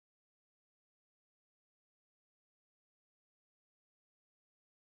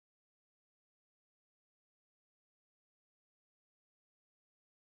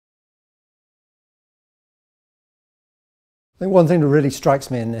I think one thing that really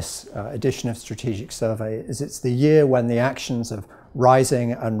strikes me in this edition of Strategic Survey is it's the year when the actions of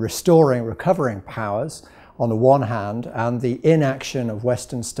rising and restoring, recovering powers on the one hand and the inaction of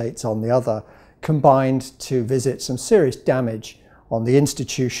Western states on the other combined to visit some serious damage on the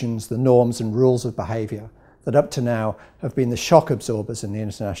institutions, the norms and rules of behaviour that up to now have been the shock absorbers in the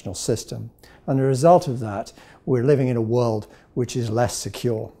international system. And the result of that, we're living in a world which is less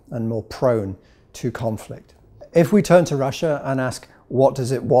secure and more prone to conflict. If we turn to Russia and ask what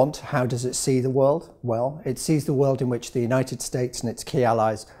does it want, how does it see the world? Well, it sees the world in which the United States and its key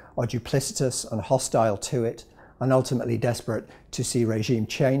allies are duplicitous and hostile to it and ultimately desperate to see regime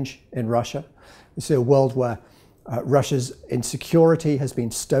change in Russia. We see a world where Russia's insecurity has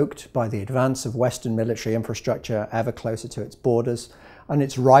been stoked by the advance of Western military infrastructure ever closer to its borders, and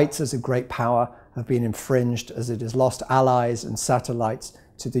its rights as a great power have been infringed as it has lost allies and satellites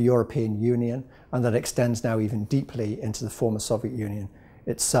to the European Union, and that extends now even deeply into the former Soviet Union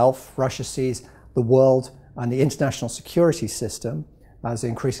itself. Russia sees the world and the international security system as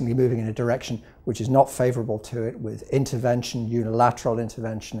increasingly moving in a direction which is not favourable to it, with intervention, unilateral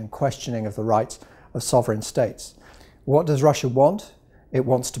intervention and questioning of the rights of sovereign states. What does Russia want? It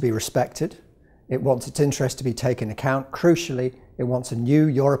wants to be respected. It wants its interests to be taken account. Crucially, it wants a new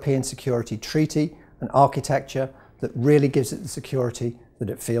European security treaty, an architecture that really gives it the security that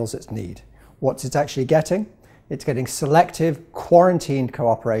it feels its need. What's it actually getting? It's getting selective, quarantined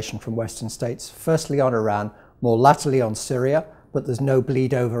cooperation from Western states, firstly on Iran, more latterly on Syria, but there's no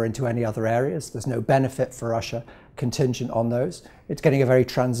bleed over into any other areas. There's no benefit for Russia contingent on those. It's getting a very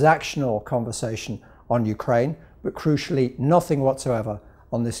transactional conversation on Ukraine, but crucially nothing whatsoever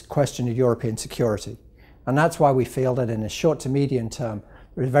on this question of European security. And that's why we feel that in a short to medium term,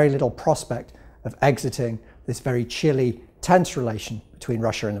 there is very little prospect of exiting this very chilly, tense relation between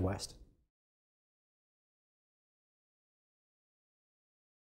Russia and the West.